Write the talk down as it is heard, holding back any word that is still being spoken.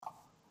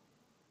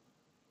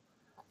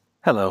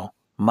Hello,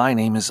 my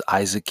name is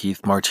Isaac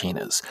Keith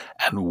Martinez,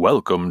 and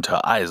welcome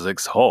to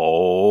Isaac's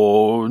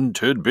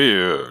Haunted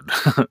Beard.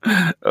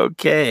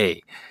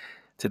 Okay,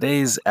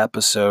 today's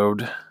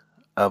episode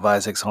of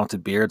Isaac's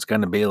Haunted Beard is going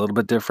to be a little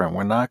bit different.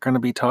 We're not going to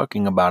be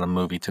talking about a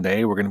movie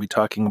today. We're going to be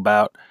talking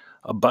about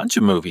a bunch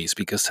of movies,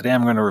 because today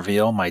I'm going to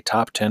reveal my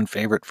top 10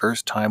 favorite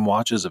first-time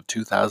watches of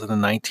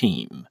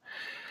 2019.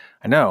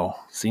 I know,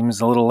 seems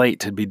a little late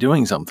to be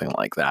doing something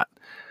like that.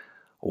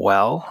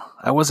 Well,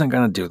 I wasn't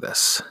going to do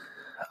this.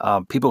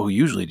 People who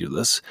usually do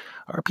this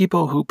are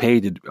people who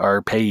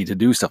are paid to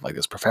do stuff like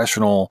this.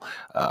 Professional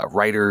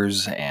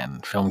writers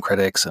and film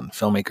critics and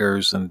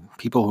filmmakers and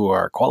people who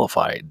are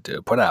qualified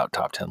to put out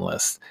top 10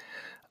 lists.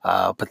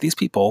 But these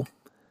people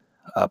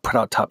put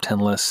out top 10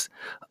 lists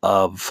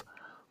of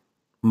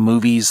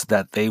movies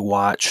that they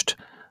watched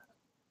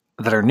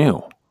that are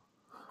new.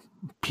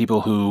 People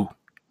who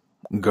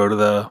go to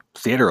the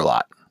theater a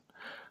lot.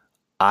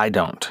 I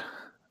don't.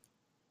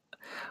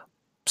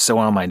 So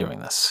why am I doing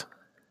this?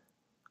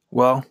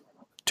 Well,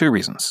 two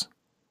reasons.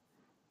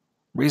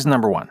 Reason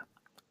number one.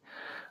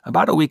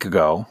 About a week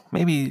ago,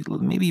 maybe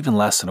even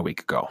less than a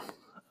week ago,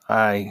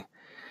 I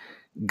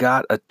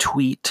got a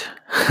tweet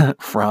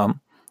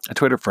from a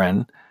Twitter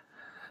friend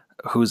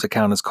whose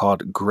account is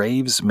called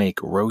Graves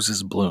Make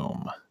Roses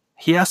Bloom.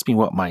 He asked me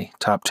what my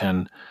top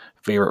 10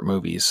 favorite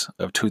movies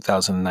of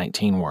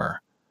 2019 were,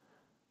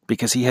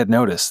 because he had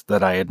noticed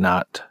that I had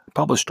not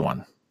published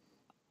one.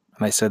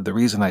 And I said the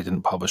reason I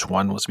didn't publish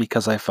one was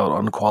because I felt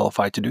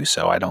unqualified to do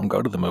so. I don't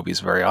go to the movies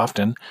very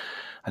often.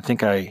 I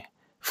think I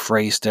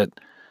phrased it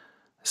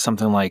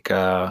something like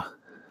I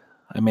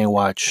may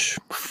watch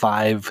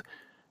 5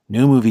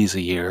 new movies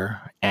a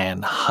year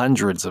and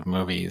hundreds of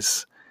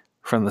movies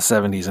from the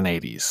 70s and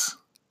 80s.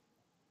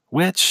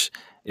 Which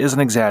is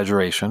an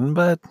exaggeration,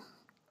 but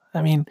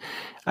I mean,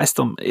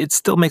 it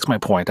still makes my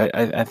point.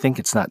 I think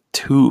it's not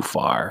too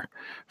far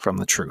from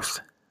the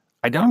truth.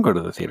 I don't go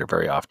to the theater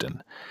very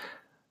often.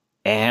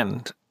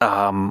 And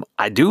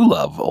I do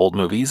love old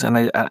movies,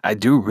 and I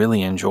do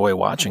really enjoy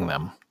watching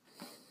them.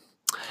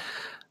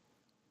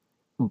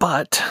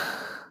 But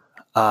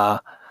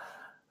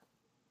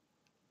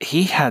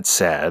he had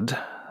said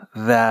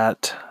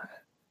that,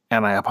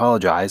 and I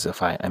apologize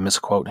if I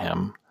misquote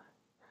him,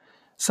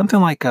 something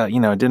like,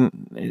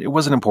 it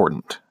wasn't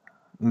important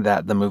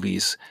that the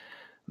movies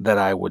that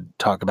I would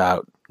talk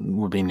about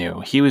would be new.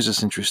 He was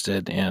just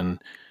interested in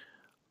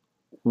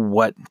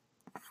what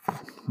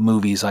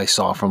movies I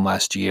saw from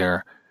last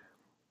year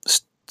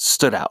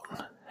stood out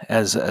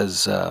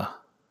as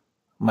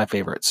my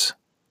favorites.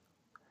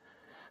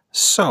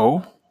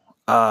 So,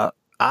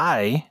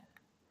 I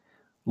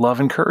love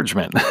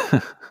encouragement.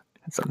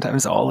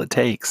 Sometimes all it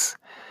takes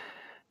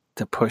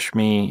to push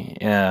me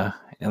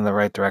in the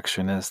right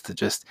direction is to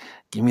just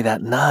give me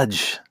that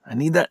nudge. I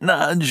need that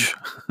nudge.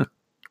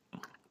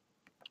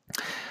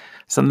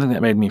 Something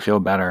that made me feel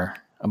better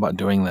about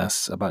doing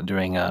this, about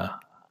doing a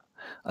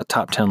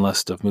top 10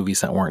 list of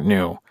movies that weren't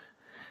new,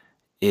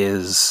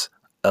 is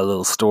a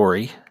little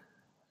story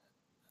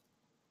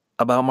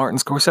about Martin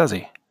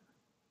Scorsese,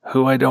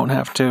 who I don't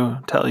have to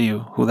tell you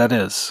who that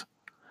is.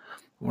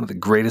 One of the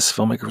greatest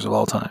filmmakers of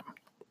all time.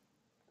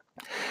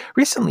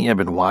 Recently, I've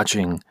been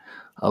watching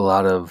a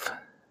lot of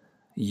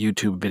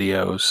YouTube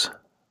videos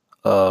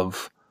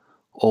of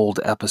old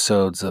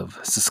episodes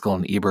of Siskel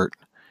and Ebert,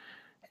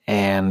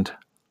 and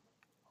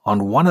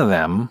on one of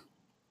them,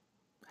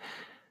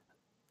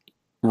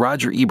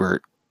 Roger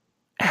Ebert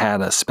had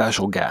a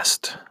special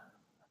guest,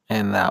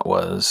 and that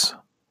was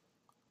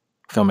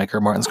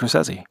filmmaker Martin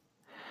Scorsese.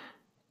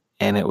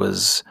 And it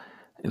was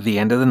the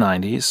end of the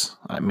 90s.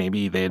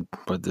 Maybe they had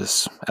put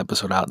this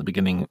episode out at the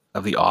beginning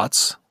of the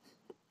aughts.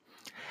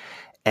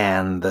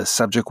 And the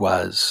subject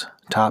was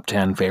top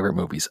 10 favorite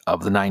movies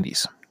of the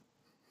 90s.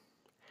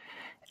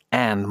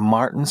 And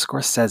Martin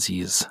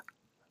Scorsese's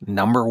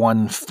number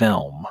one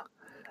film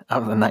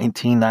of the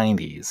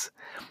 1990s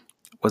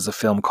was a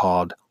film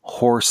called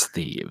Horse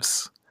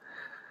Thieves,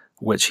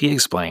 which he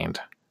explained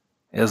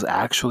is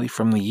actually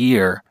from the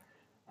year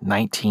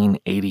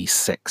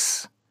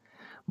 1986.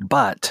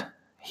 But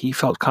he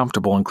felt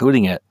comfortable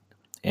including it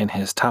in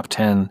his top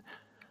 10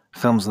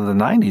 films of the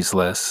 90s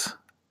list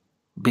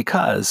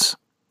because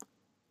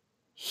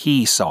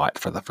he saw it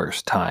for the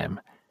first time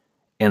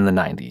in the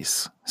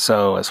 90s.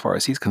 So as far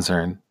as he's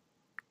concerned,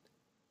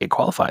 it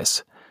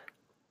qualifies.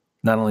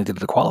 Not only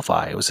did it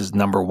qualify, it was his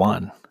number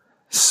one.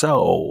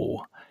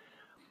 So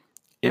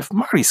if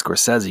Marty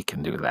Scorsese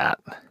can do that,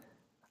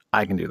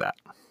 I can do that.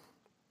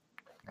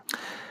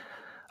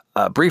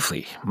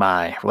 Briefly,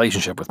 my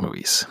relationship with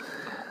movies.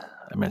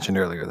 I mentioned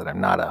earlier that I'm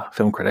not a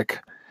film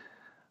critic.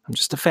 I'm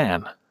just a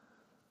fan,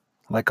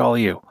 like all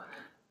of you.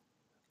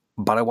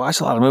 But I watch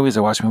a lot of movies.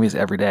 I watch movies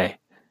every day.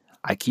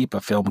 I keep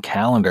a film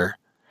calendar,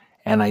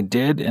 and I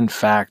did, in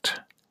fact,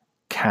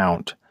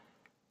 count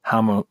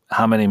how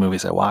many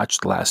movies I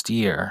watched last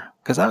year,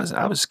 because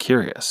I was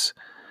curious.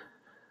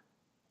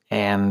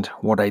 And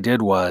what I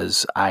did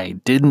was I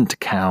didn't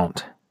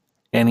count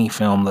any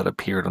film that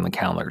appeared on the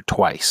calendar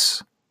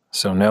twice.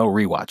 So no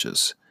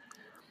rewatches.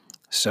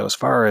 So as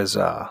far as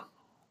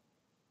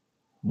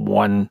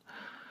one-time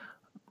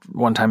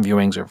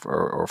viewings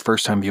or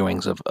first-time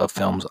viewings of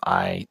films,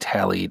 I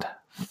tallied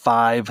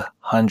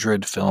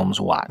 500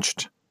 films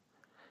watched.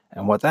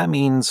 And what that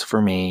means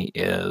for me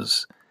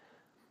is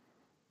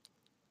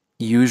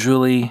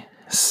usually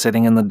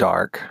sitting in the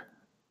dark,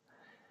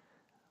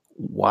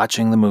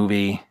 watching the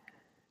movie,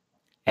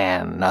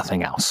 and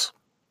nothing else.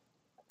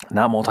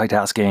 Not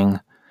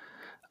multitasking.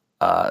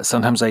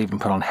 Sometimes I even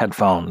put on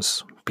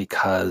headphones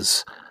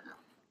because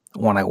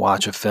when I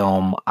watch a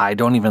film, I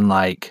don't even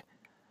like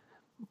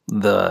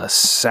the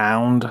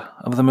sound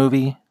of the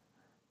movie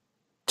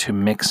to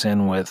mix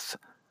in with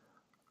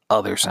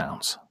other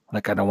sounds.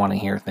 Like I don't want to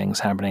hear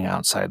things happening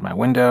outside my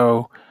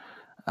window.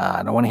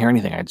 I don't want to hear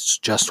anything. I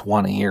just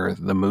want to hear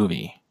the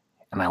movie.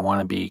 And I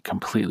want to be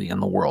completely in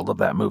the world of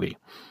that movie.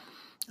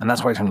 And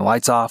that's why I turn the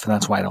lights off, and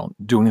that's why I don't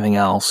do anything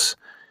else.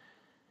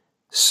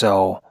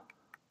 So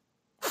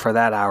for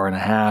that hour and a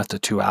half to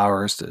 2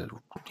 hours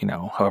to,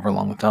 however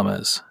long the film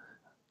is,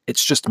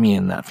 it's just me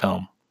in that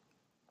film.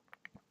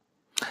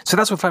 So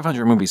that's what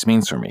 500 movies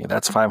means for me.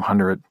 That's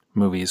 500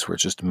 movies where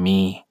it's just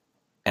me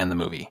and the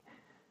movie.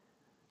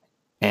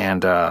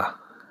 And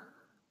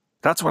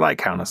that's what I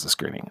count as a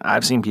screening.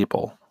 I've seen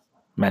people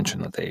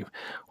mention that they've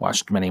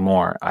watched many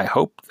more. I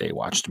hope they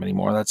watched many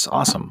more. That's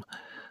awesome.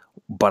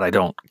 But I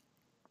don't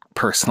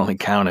personally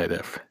count it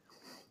if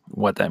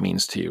what that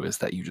means to you is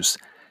that you just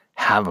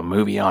have a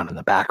movie on in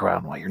the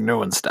background while you're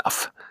doing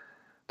stuff.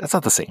 That's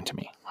not the same to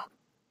me.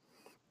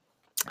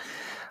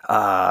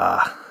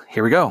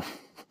 Here we go.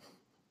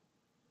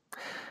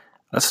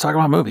 Let's talk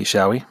about movies,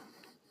 shall we?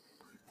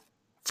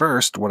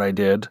 First, what I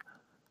did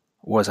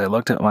was I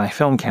looked at my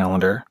film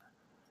calendar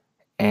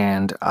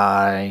and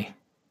I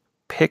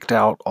picked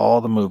out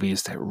all the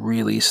movies that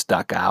really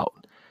stuck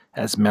out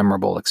as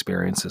memorable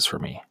experiences for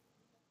me.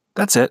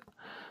 That's it.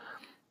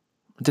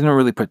 Didn't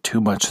really put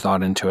too much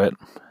thought into it.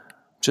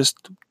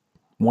 Just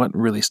what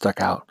really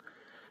stuck out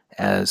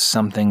as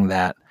something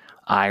that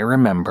I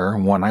remember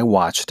when I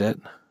watched it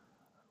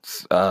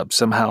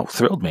somehow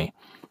thrilled me.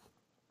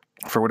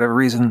 For whatever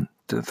reason,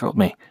 it thrilled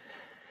me.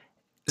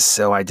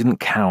 So I didn't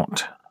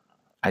count.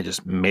 I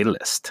just made a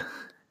list.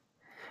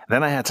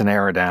 Then I had to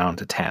narrow down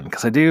to 10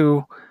 because I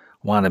do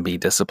want to be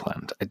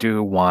disciplined. I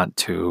do want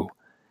to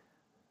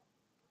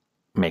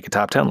make a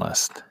top 10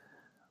 list.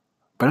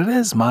 But it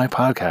is my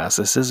podcast.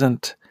 This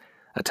isn't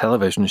a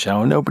television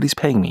show and nobody's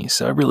paying me.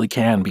 So I really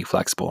can be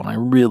flexible and I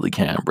really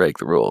can break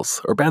the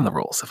rules or bend the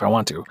rules if I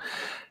want to.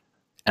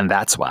 And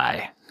that's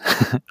why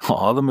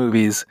all the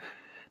movies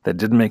that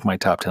didn't make my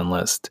top 10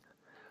 list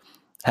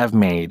have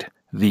made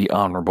the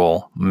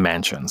honorable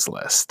mentions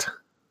list.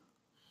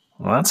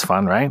 Well, that's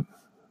fun, right?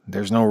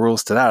 There's no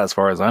rules to that as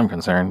far as I'm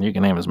concerned. You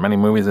can name as many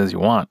movies as you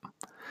want.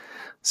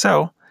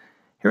 So,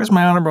 here's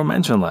my honorable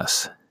mention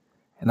list.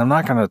 And I'm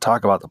not going to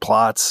talk about the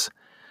plots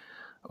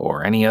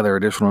or any other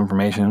additional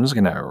information. I'm just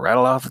going to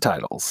rattle off the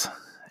titles.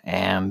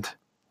 And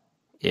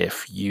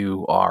if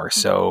you are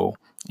so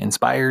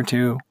inspired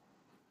to,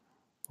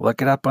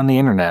 look it up on the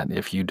internet.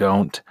 If you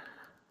don't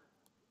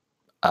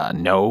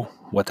know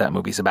what that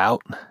movie's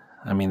about,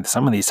 I mean,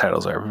 some of these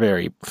titles are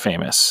very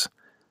famous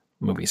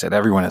movies that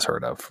everyone has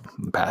heard of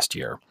in the past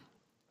year.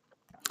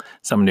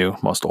 Some new,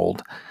 most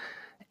old,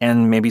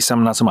 and maybe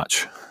some not so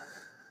much.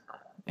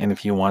 And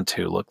if you want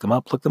to look them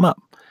up.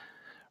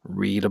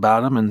 Read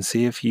about them and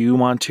see if you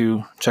want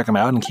to check them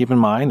out, and keep in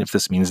mind, if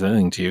this means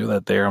anything to you,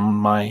 that they're on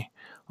my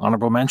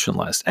honorable mention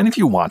list. And if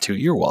you want to,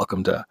 you're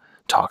welcome to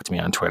talk to me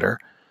on Twitter.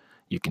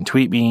 You can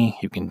tweet me,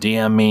 you can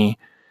DM me.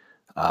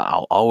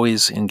 I'll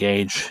always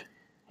engage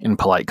in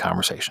polite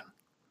conversation.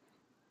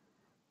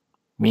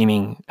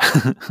 Meaning,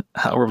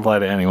 I'll reply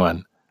to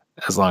anyone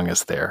as long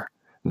as they're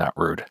not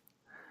rude.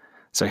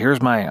 So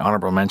here's my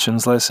honorable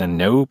mentions list in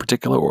no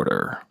particular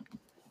order.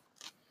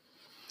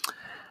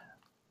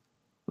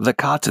 The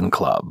Cotton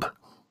Club,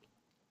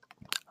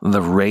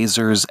 The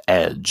Razor's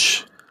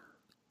Edge,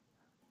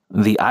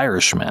 The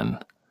Irishman,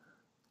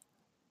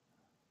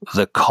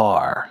 The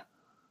Car,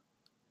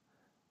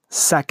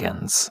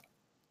 Seconds,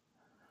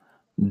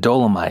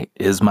 Dolomite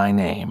Is My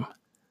Name,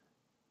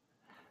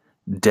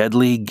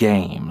 Deadly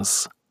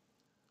Games,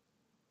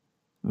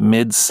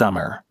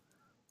 Midsummer,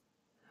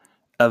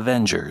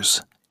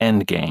 Avengers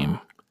Endgame,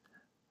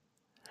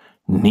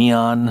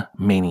 Neon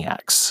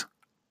Maniacs,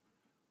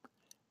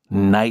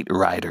 Night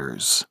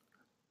Riders,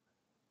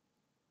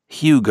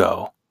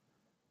 Hugo,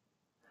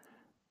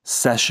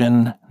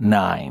 Session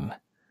 9,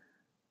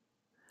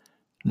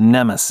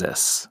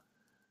 Nemesis,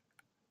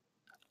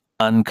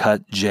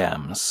 Uncut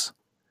Gems,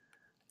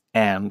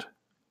 and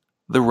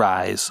The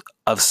Rise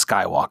of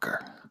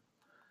Skywalker.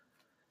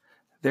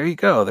 There you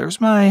go.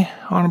 There's my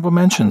honorable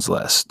mentions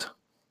list.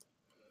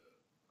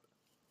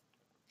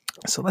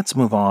 So let's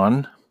move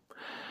on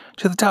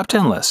to the top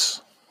 10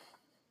 lists.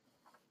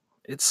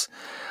 It's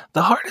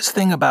the hardest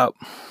thing about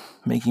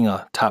making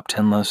a top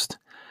 10 list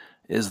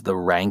is the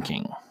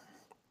ranking.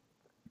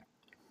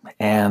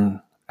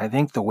 And I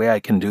think the way I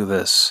can do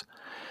this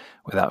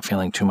without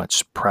feeling too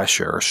much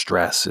pressure or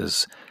stress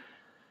is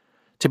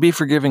to be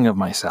forgiving of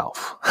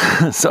myself.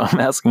 So I'm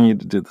asking you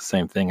to do the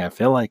same thing. I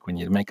feel like when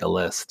you make a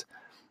list,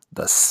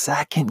 the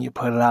second you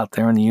put it out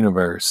there in the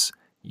universe,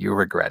 you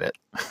regret it.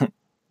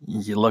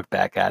 You look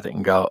back at it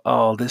and go,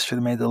 oh, this should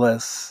have made the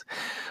list.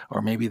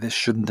 Or maybe this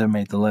shouldn't have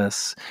made the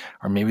list.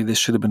 Or maybe this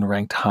should have been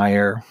ranked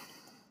higher.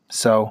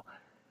 So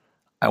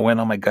I went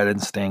on my gut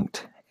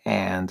instinct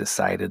and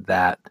decided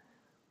that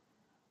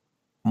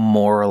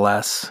more or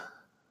less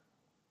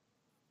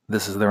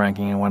this is the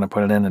ranking I want to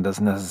put it in. It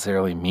doesn't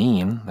necessarily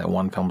mean that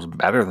one film's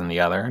better than the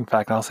other. In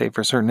fact, I'll say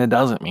for certain it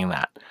doesn't mean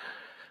that.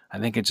 I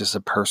think it's just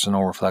a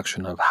personal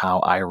reflection of how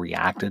I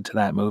reacted to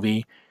that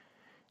movie.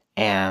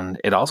 And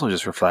it also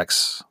just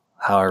reflects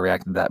how I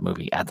reacted to that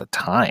movie at the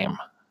time.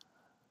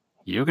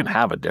 You can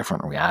have a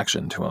different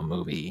reaction to a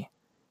movie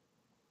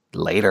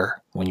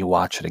later when you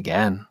watch it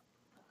again.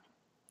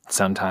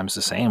 Sometimes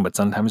the same, but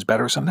sometimes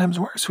better, sometimes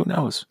worse. Who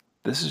knows?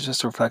 This is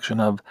just a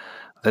reflection of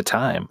the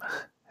time.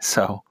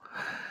 So,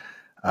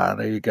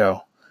 there you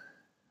go.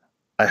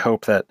 I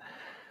hope that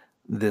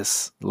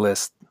this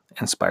list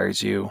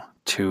inspires you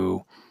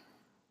to,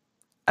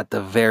 at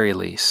the very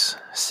least,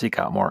 seek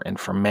out more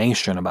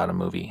information about a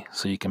movie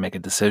so you can make a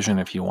decision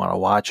if you want to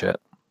watch it.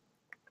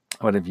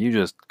 But if you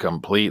just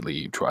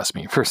completely trust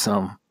me for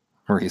some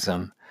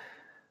reason,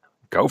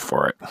 go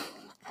for it.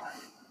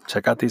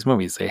 Check out these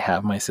movies. They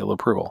have my seal of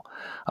approval.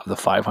 Of the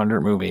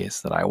 500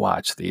 movies that I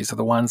watched, these are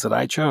the ones that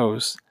I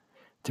chose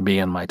to be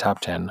in my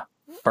top 10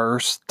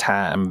 first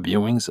time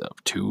viewings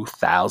of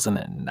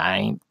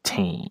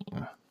 2019.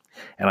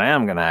 And I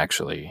am going to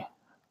actually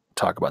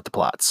talk about the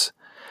plots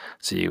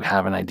so you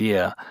have an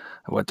idea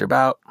of what they're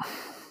about.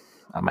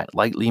 I might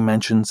lightly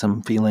mention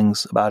some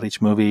feelings about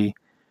each movie,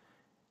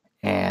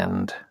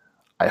 and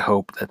I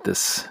hope that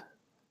this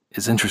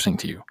is interesting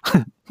to you.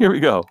 Here we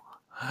go.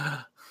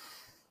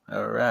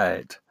 All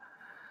right.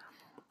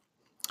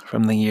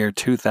 From the year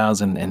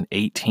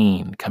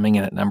 2018, coming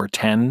in at number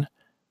 10,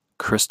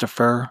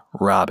 Christopher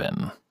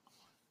Robin.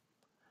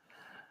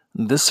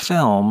 This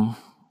film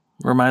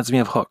reminds me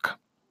of Hook.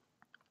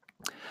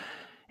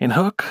 In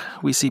Hook,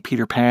 we see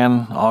Peter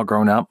Pan all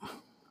grown up.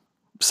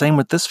 Same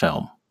with this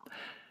film.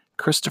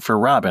 Christopher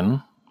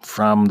Robin,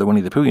 from the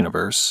Winnie the Pooh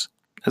universe,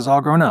 is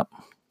all grown up.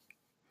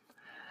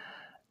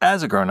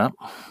 As a grown-up,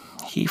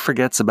 he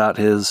forgets about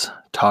his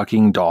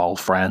talking doll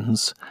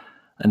friends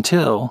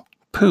until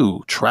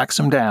Pooh tracks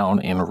him down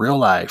in real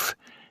life,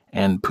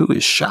 and Pooh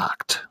is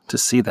shocked to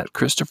see that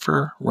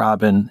Christopher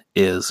Robin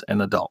is an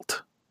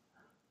adult.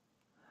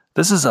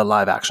 This is a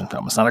live-action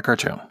film. It's not a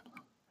cartoon.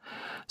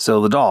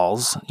 So the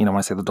dolls, when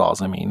I say the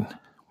dolls, I mean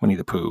Winnie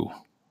the Pooh,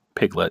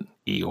 Piglet,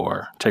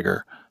 Eeyore,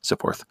 Tigger, so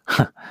forth.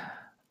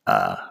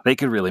 They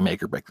could really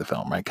make or break the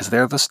film, right? Because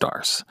they're the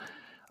stars.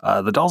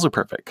 The dolls are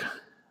perfect.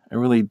 I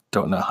really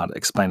don't know how to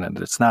explain it.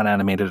 It's not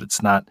animated.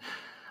 It's not,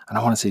 I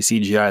don't want to say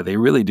CGI. They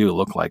really do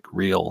look like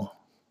real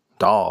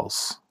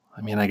dolls.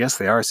 I mean, I guess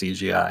they are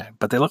CGI,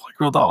 but they look like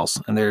real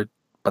dolls, and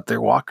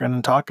they're walking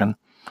and talking.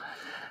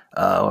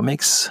 What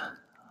makes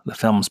the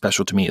film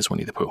special to me is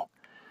Winnie the Pooh.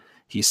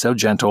 He's so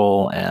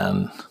gentle,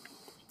 and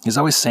he's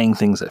always saying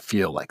things that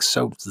feel like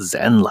so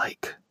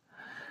zen-like.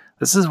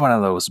 This is one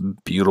of those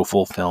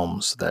beautiful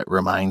films that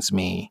reminds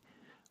me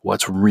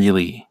what's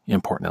really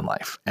important in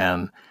life,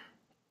 and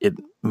it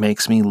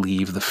makes me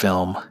leave the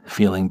film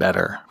feeling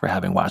better for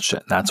having watched it.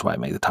 And that's why I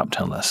made the top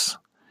 10 list.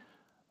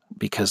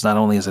 Because not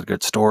only is it a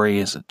good story,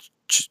 it's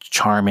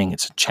charming,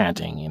 it's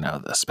enchanting,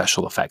 the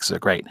special effects are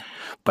great,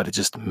 but it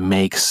just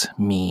makes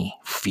me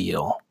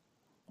feel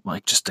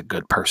like just a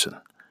good person.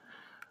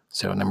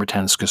 So number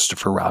 10 is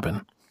Christopher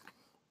Robin.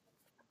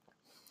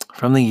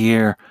 From the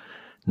year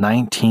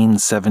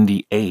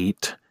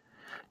 1978,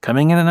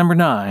 coming in at number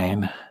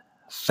 9,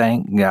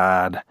 thank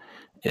God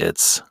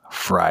it's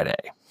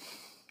Friday.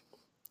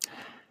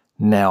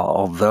 Now,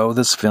 although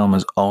this film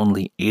is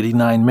only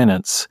 89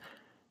 minutes,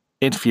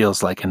 it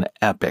feels like an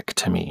epic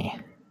to me.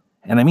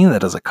 And I mean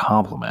that as a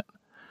compliment.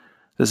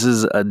 This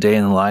is a day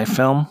in the life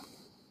film,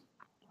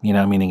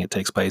 meaning it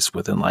takes place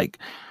within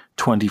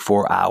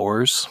 24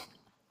 hours.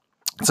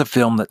 It's a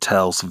film that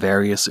tells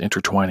various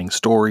intertwining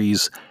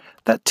stories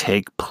that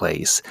take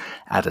place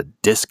at a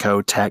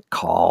discotheque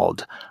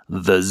called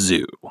The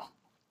Zoo.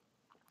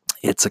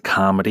 It's a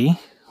comedy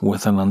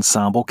with an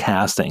ensemble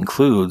cast that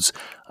includes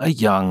a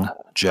young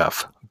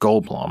Jeff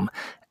Goldblum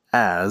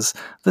as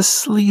the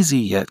sleazy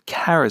yet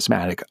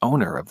charismatic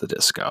owner of the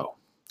disco.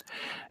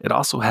 It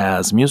also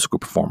has musical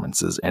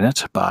performances in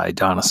it by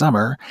Donna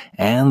Summer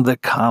and the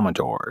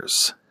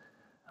Commodores.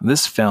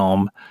 This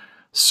film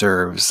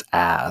serves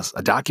as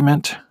a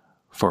document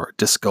for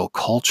disco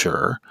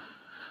culture,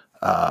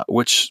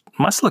 which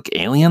must look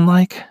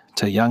alien-like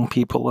to young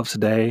people of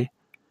today.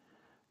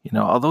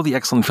 Although the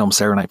excellent film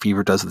Saturday Night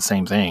Fever does the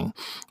same thing,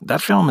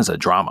 that film is a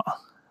drama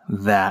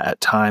that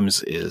at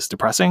times is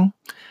depressing,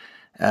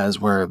 as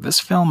where this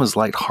film is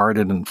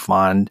lighthearted and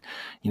fun.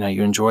 You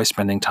enjoy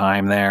spending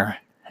time there.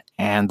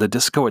 And the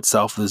disco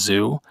itself, the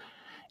zoo,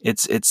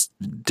 it's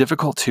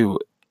difficult to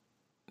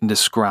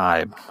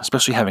describe,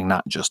 especially having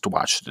not just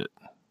watched it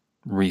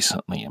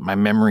recently. My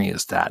memory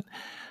is that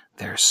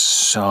there's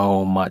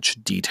so much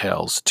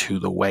details to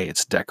the way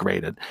it's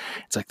decorated.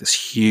 It's like this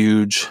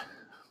huge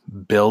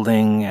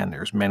building, and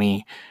there's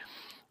many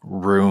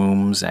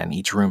rooms, and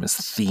each room is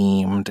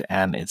themed,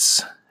 and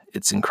it's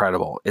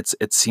incredible.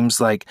 It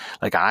seems like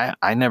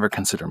I never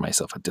consider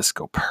myself a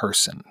disco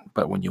person,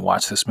 but when you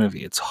watch this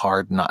movie, it's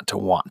hard not to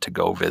want to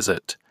go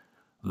visit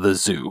the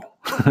zoo.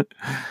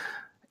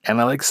 And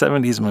I like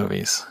 70s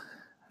movies.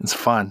 It's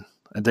fun.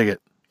 I dig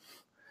it.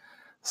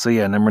 So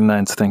yeah, number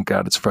 9's Thank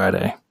God It's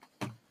Friday.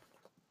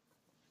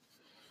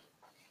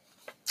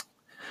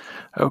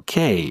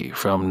 Okay,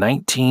 from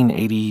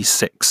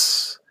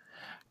 1986.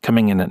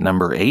 Coming in at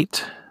number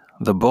 8,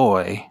 The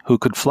Boy Who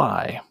Could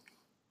Fly.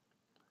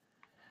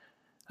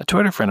 A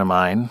Twitter friend of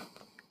mine,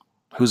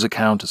 whose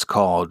account is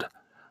called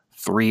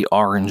 3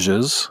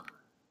 Oranges,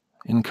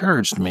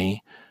 encouraged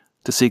me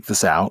to seek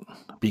this out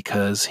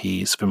because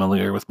he's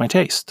familiar with my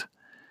taste.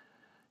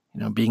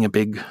 Being a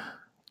big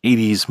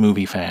 80s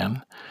movie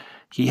fan,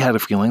 he had a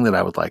feeling that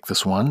I would like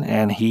this one,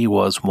 and he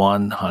was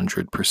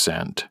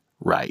 100%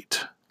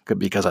 right,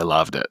 because I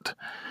loved it.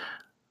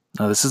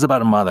 Now, this is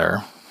about a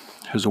mother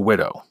who's a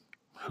widow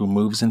who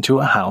moves into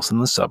a house in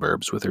the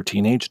suburbs with her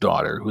teenage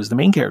daughter, who is the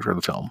main character of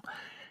the film,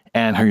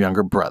 and her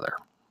younger brother.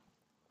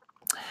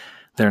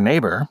 Their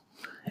neighbor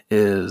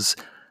is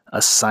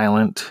a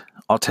silent,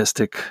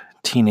 autistic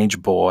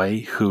teenage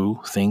boy who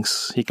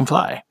thinks he can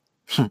fly.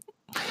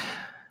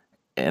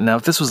 And now,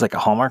 if this was like a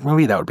Hallmark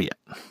movie, that would be it.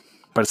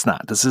 But it's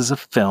not. This is a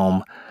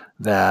film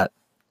that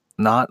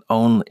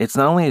it's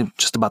not only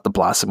just about the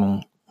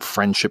blossoming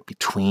friendship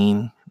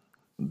between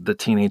the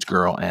teenage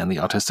girl and the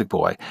autistic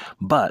boy,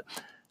 but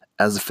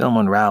as the film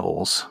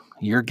unravels,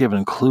 you're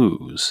given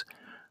clues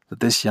that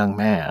this young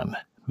man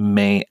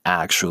may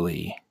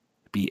actually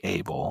be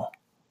able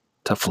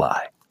to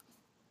fly.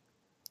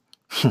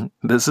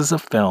 This is a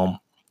film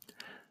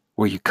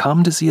where you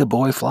come to see a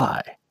boy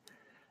fly,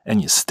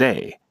 and you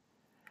stay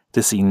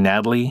to see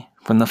Natalie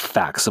from The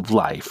Facts of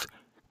Life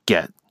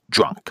get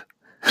drunk.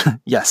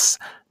 Yes,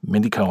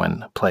 Mindy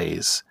Cohen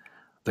plays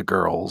the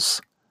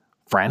girl's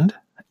friend,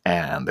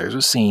 and there's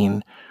a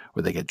scene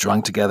where they get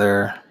drunk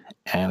together,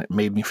 and it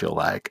made me feel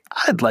like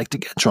I'd like to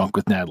get drunk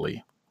with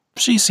Natalie.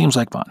 She seems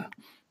like fun.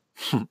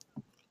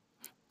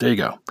 There you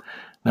go.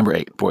 Number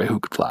 8, Boy Who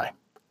Could Fly.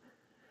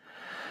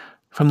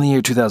 From the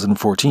year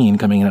 2014,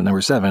 coming in at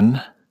number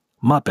 7,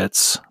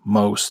 Muppets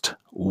Most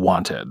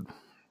Wanted.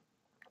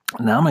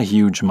 Now, I'm a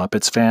huge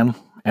Muppets fan,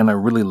 and I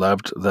really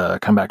loved the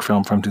comeback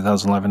film from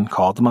 2011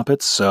 called The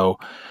Muppets. So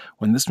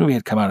when this movie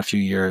had come out a few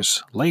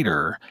years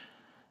later,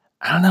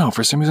 I don't know,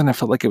 for some reason I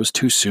felt like it was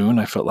too soon.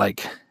 I felt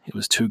like it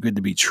was too good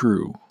to be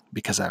true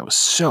because I was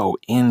so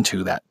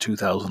into that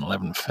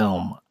 2011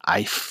 film.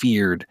 I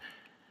feared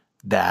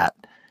that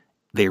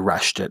they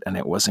rushed it and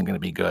it wasn't going to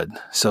be good.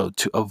 So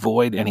to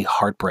avoid any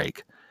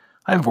heartbreak,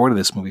 I avoided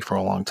this movie for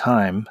a long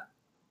time,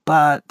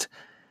 but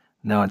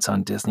now it's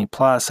on Disney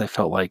Plus. I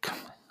felt like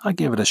I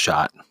gave it a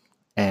shot,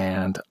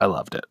 and I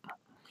loved it.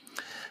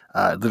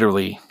 It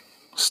literally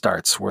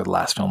starts where the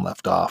last film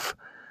left off.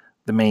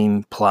 The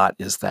main plot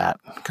is that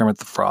Kermit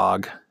the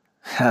Frog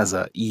has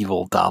an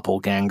evil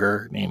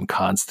doppelganger named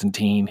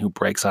Constantine who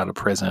breaks out of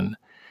prison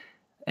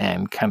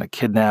and kind of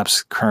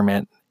kidnaps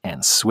Kermit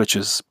and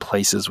switches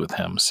places with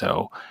him.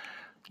 So,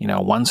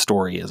 one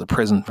story is a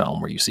prison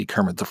film where you see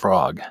Kermit the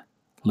Frog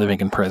living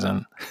in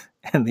prison,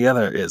 and the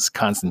other is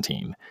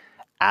Constantine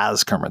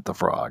as Kermit the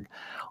Frog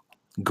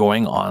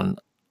going on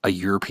a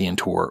European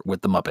tour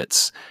with the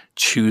Muppets,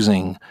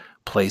 choosing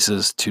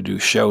places to do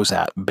shows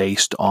at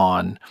based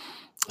on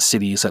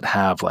cities that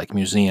have like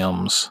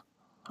museums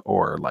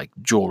or like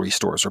jewelry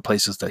stores or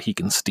places that he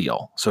can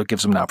steal. So it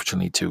gives him an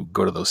opportunity to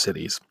go to those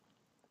cities.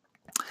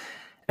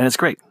 And it's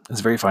great.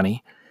 It's very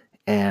funny.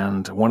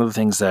 And one of the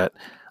things that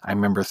I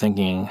remember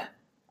thinking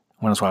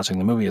when I was watching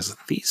the movie is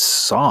these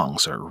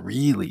songs are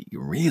really,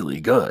 really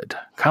good.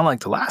 Kind of like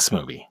the last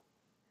movie.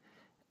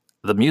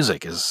 The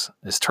music is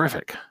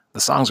terrific. The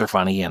songs are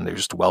funny and they're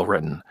just well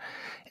written.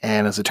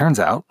 And as it turns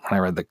out, when I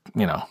read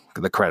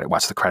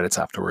watched the credits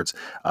afterwards,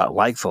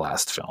 like the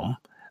last film,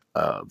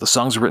 the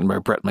songs were written by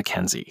Bret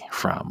McKenzie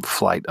from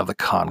Flight of the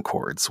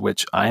Conchords,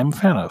 which I am a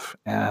fan of.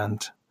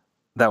 And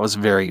that was a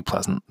very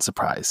pleasant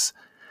surprise.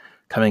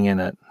 Coming in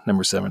at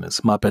number 7 is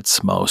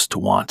Muppets Most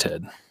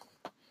Wanted.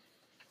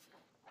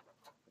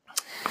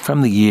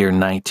 From the year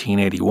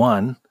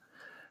 1981,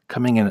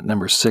 coming in at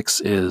number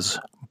 6 is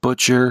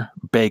Butcher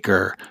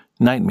Baker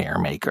Nightmare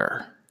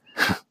Maker.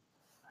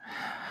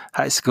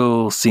 High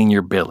school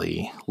senior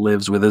Billy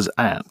lives with his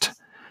aunt.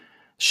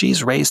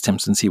 She's raised him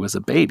since he was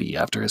a baby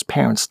after his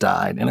parents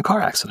died in a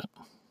car accident.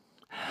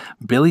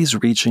 Billy's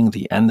reaching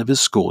the end of his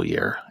school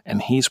year,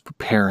 and he's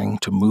preparing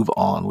to move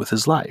on with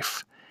his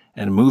life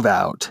and move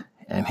out,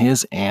 and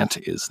his aunt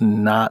is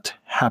not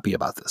happy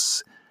about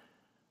this.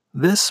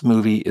 This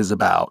movie is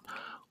about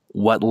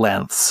what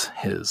lengths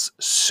his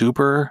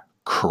super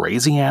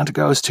crazy aunt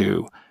goes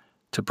to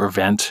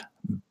prevent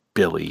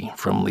Billy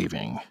from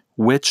leaving,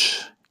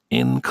 which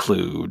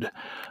include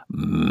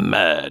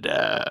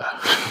murder.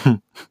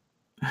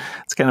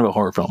 It's kind of a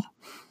horror film.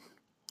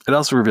 It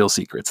also reveals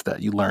secrets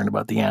that you learn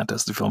about the aunt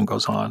as the film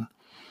goes on.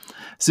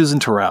 Susan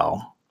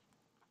Tyrrell,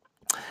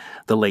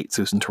 the late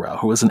Susan Tyrrell,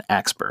 who was an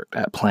expert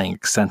at playing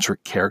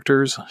eccentric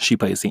characters, she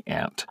plays the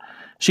aunt.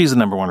 She's the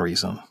number one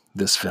reason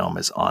this film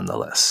is on the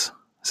list.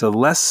 So the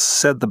less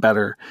said, the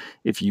better.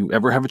 If you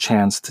ever have a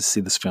chance to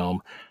see this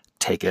film,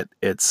 take it.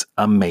 It's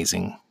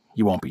amazing.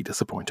 You won't be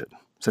disappointed.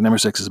 So number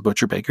 6 is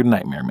Butcher Baker,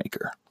 Nightmare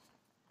Maker.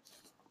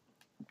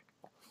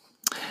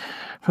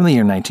 From the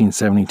year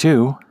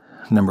 1972,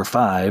 number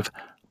 5,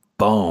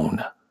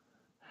 Bone.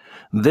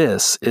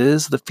 This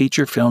is the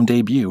feature film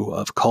debut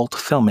of cult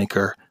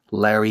filmmaker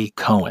Larry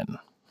Cohen.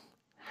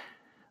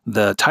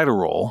 The title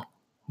role,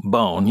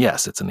 Bone,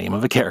 yes, it's the name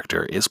of a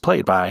character, is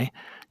played by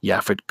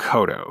Yaphet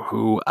Kotto,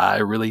 who I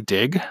really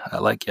dig. I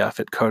like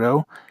Yaphet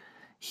Kotto.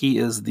 He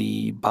is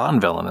the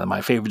Bond villain in my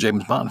favorite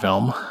James Bond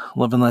film,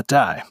 Live and Let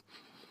Die.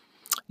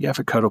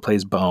 Yaphet Kotto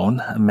plays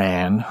Bone, a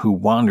man who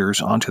wanders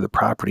onto the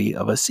property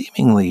of a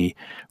seemingly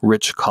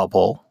rich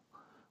couple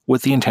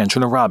with the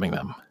intention of robbing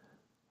them.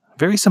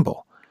 Very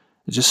simple.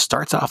 It just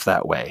starts off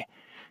that way.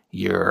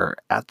 You're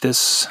at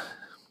this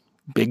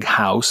big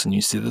house and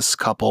you see this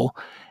couple,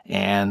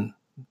 and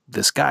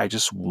this guy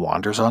just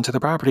wanders onto the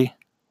property.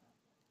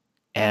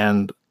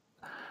 And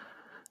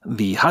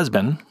the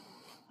husband,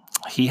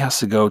 he has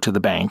to go to the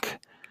bank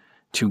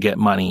to get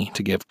money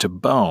to give to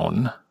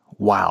Bone,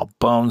 while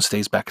Bone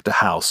stays back at the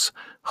house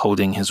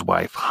holding his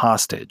wife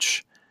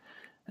hostage.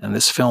 And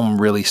this film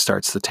really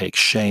starts to take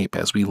shape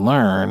as we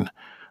learn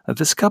that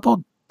this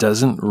couple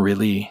doesn't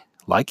really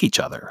like each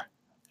other,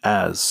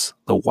 as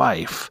the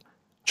wife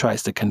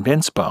tries to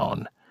convince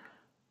Bone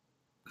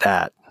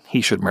that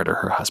he should murder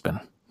her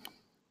husband.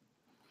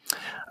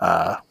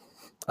 I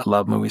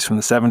love movies from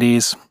the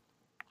 70s.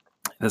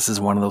 This is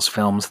one of those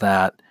films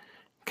that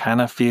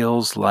kind of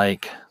feels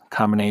like a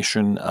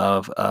combination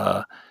of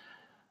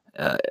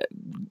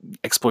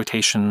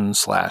exploitation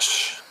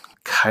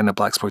 / kind of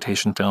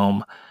blaxploitation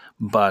film,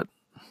 but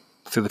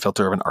through the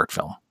filter of an art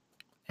film.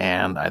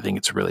 And I think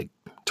it's really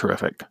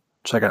terrific.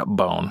 Check out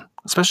Bone,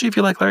 especially if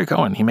you like Larry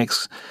Cohen. He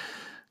makes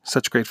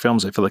such great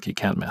films, I feel like you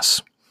can't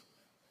miss.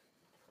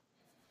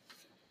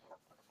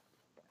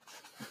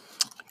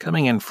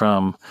 Coming in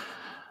from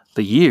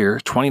the year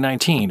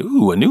 2019,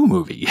 ooh, a new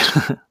movie.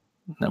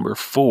 Number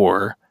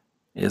 4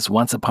 is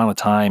Once Upon a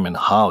Time in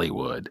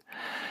Hollywood.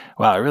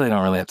 Wow, I really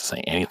don't have to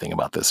say anything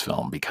about this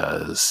film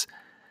because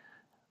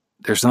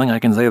there's nothing I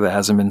can say that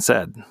hasn't been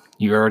said.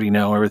 You already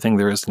know everything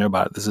there is to know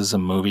about it. This is a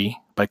movie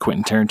by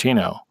Quentin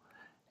Tarantino.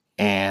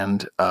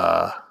 And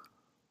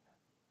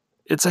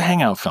it's a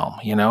hangout film,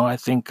 you know? I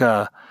think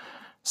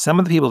some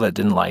of the people that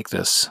didn't like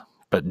this,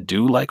 but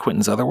do like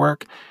Quentin's other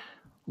work,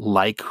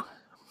 like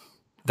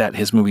that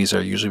his movies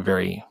are usually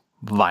very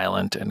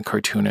violent and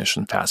cartoonish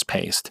and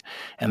fast-paced.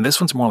 And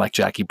this one's more like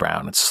Jackie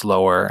Brown. It's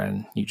slower,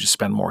 and you just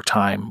spend more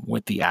time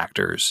with the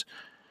actors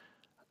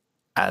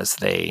as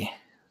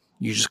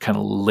you just kind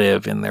of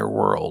live in their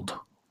world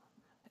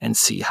and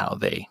see how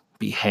they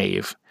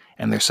behave.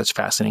 And they're such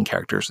fascinating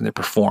characters, and they're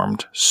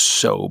performed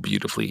so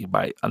beautifully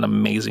by an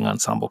amazing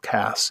ensemble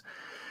cast.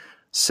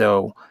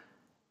 So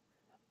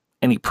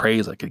any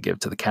praise I could give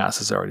to the cast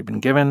has already been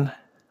given,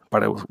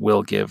 but I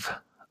will give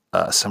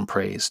some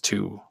praise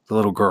to the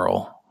little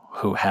girl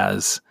who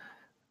has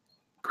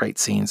great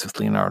scenes with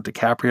Leonardo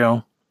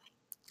DiCaprio,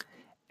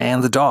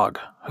 and the dog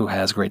who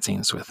has great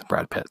scenes with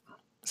Brad Pitt.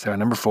 So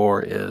number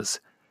 4 is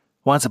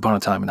Once Upon a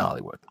Time in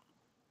Hollywood.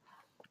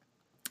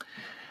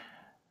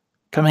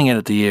 Coming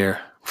in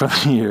from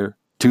the year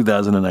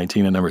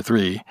 2019 at number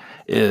 3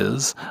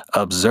 is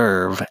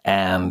Observe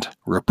and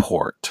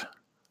Report.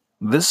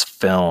 This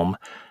film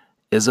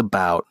is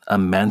about a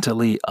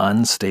mentally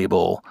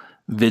unstable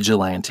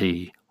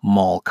vigilante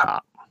mall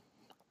cop.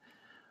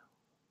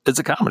 It's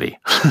a comedy.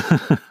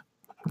 It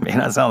may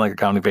not sound like a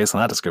comedy based on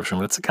that description,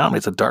 but it's a comedy.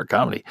 It's a dark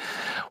comedy.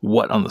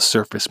 What on the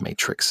surface may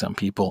trick some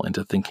people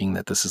into thinking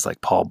that this is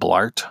like Paul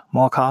Blart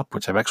Mall Cop,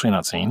 which I've actually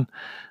not seen,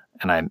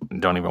 and I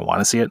don't even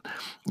want to see it.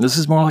 This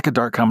is more like a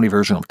dark comedy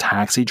version of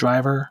Taxi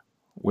Driver,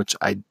 which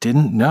I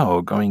didn't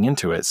know going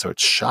into it, so it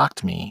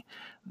shocked me.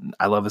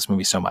 I love this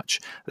movie so much.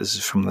 This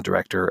is from the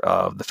director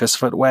of The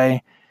Fistfoot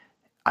Way.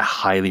 I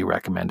highly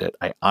recommend it.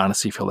 I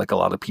honestly feel like a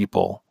lot of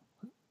people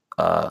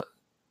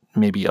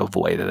maybe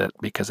avoided it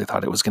because they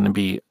thought it was going to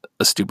be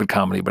a stupid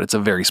comedy, but it's a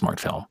very smart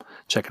film.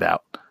 Check it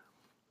out.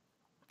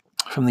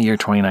 From the year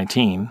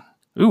 2019,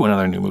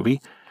 another new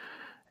movie.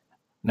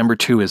 Number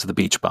 2 is The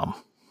Beach Bum.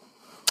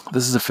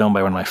 This is a film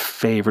by one of my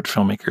favorite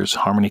filmmakers,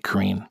 Harmony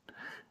Korine.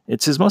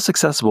 It's his most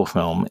accessible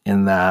film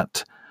in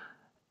that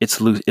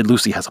it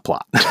loosely has a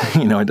plot.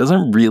 It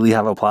doesn't really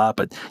have a plot,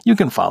 but you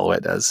can follow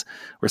it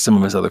where some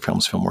of his other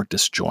films feel more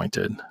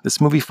disjointed. This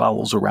movie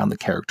follows around the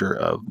character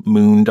of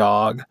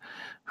Moondog,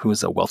 who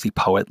is a wealthy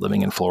poet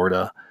living in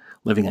Florida,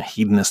 living a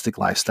hedonistic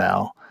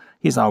lifestyle.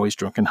 He's always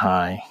drunk and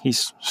high.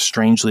 He's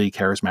strangely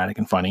charismatic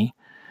and funny.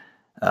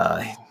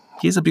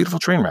 He's a beautiful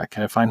train wreck.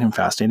 I find him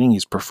fascinating.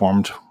 He's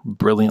performed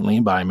brilliantly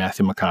by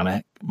Matthew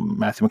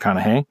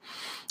McConaughey,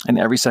 and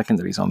every second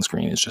that he's on the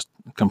screen is just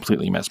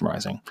completely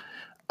mesmerizing.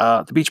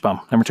 The Beach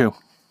Bum, number 2.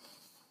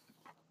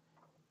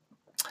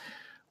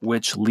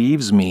 which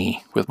leaves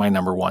me with my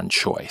number one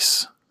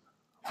choice.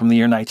 From the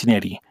year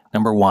 1980,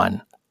 number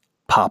one,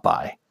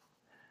 Popeye.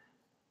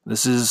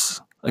 This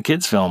is a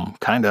kid's film,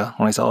 kinda.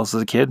 When I saw this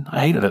as a kid, I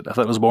hated it. I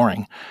thought it was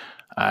boring.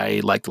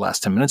 I liked the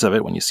last 10 minutes of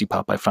it when you see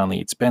Popeye finally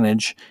eat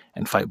spinach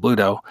and fight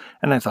Bluto,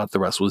 and I thought the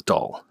rest was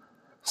dull.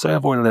 So I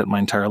avoided it my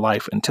entire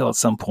life until at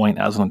some point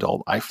as an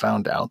adult I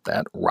found out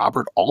that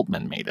Robert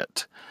Altman made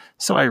it.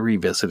 So I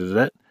revisited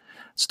it.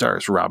 It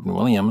stars Robin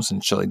Williams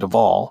and Shelley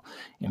Duvall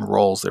in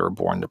roles they were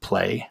born to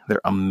play.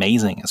 They're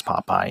amazing as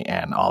Popeye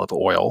and Olive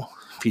Oyl.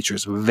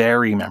 Features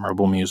very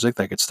memorable music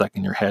that gets stuck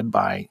in your head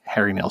by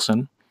Harry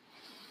Nilsson.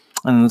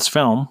 And in this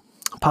film,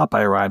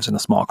 Popeye arrives in a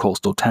small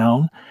coastal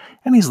town,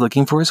 and he's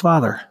looking for his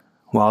father.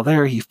 While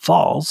there, he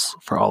falls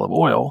for Olive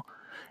Oyl,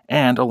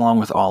 and along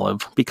with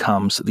Olive,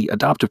 becomes the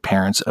adoptive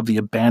parents of the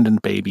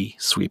abandoned baby,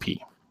 Sweet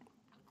Pea.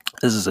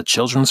 This is a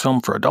children's film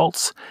for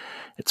adults.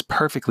 It's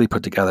perfectly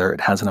put together.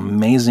 It has an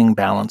amazing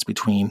balance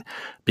between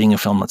being a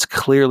film that's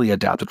clearly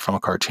adapted from a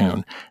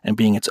cartoon and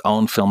being its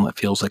own film that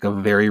feels like a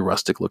very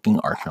rustic-looking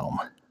art film.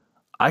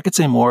 I could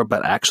say more,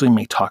 but I actually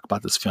may talk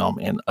about this film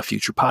in a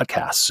future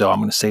podcast, so I'm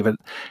going to save it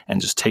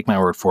and just take my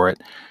word for it.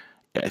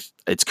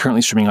 It's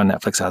currently streaming on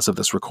Netflix as of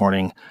this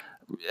recording.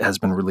 It has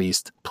been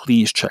released.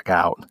 Please check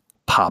out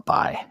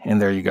Popeye.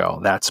 And there you go.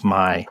 That's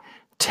my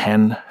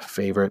 10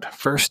 favorite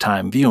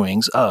first-time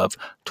viewings of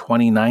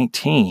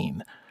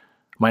 2019.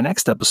 My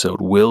next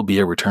episode will be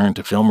a return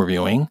to film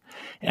reviewing,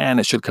 and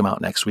it should come out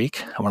next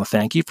week. I want to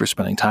thank you for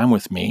spending time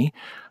with me.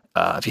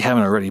 If you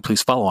haven't already,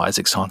 please follow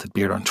Isaac's Haunted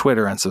Beard on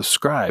Twitter and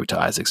subscribe to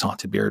Isaac's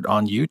Haunted Beard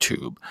on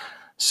YouTube.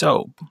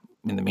 So,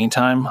 in the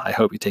meantime, I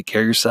hope you take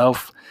care of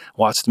yourself,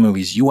 watch the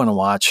movies you want to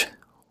watch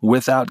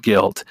without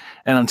guilt,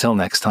 and until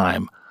next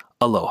time,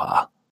 aloha.